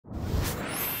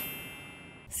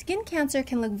Skin cancer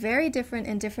can look very different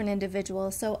in different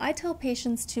individuals, so I tell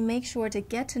patients to make sure to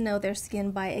get to know their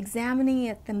skin by examining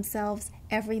it themselves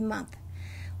every month.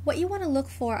 What you want to look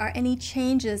for are any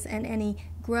changes in any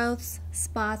growths,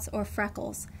 spots, or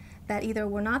freckles that either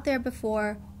were not there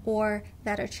before or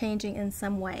that are changing in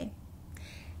some way.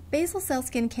 Basal cell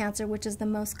skin cancer, which is the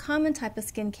most common type of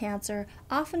skin cancer,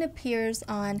 often appears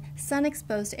on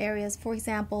sun-exposed areas, for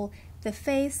example, the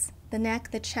face, the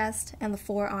neck, the chest, and the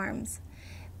forearms.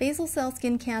 Basal cell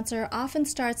skin cancer often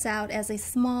starts out as a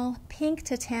small pink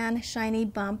to tan shiny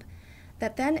bump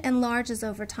that then enlarges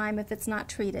over time if it's not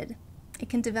treated. It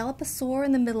can develop a sore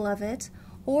in the middle of it,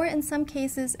 or in some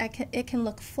cases it can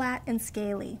look flat and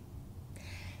scaly.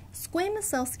 Squamous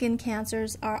cell skin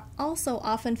cancers are also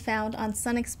often found on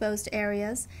sun-exposed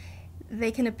areas.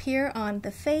 They can appear on the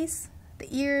face,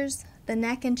 the ears, the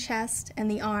neck and chest,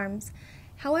 and the arms.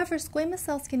 However, squamous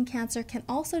cell skin cancer can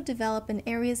also develop in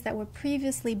areas that were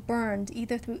previously burned,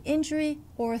 either through injury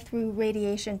or through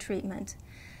radiation treatment.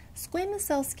 Squamous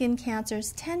cell skin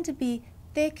cancers tend to be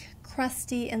thick,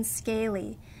 crusty, and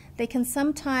scaly. They can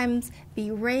sometimes be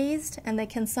raised, and they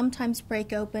can sometimes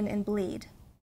break open and bleed.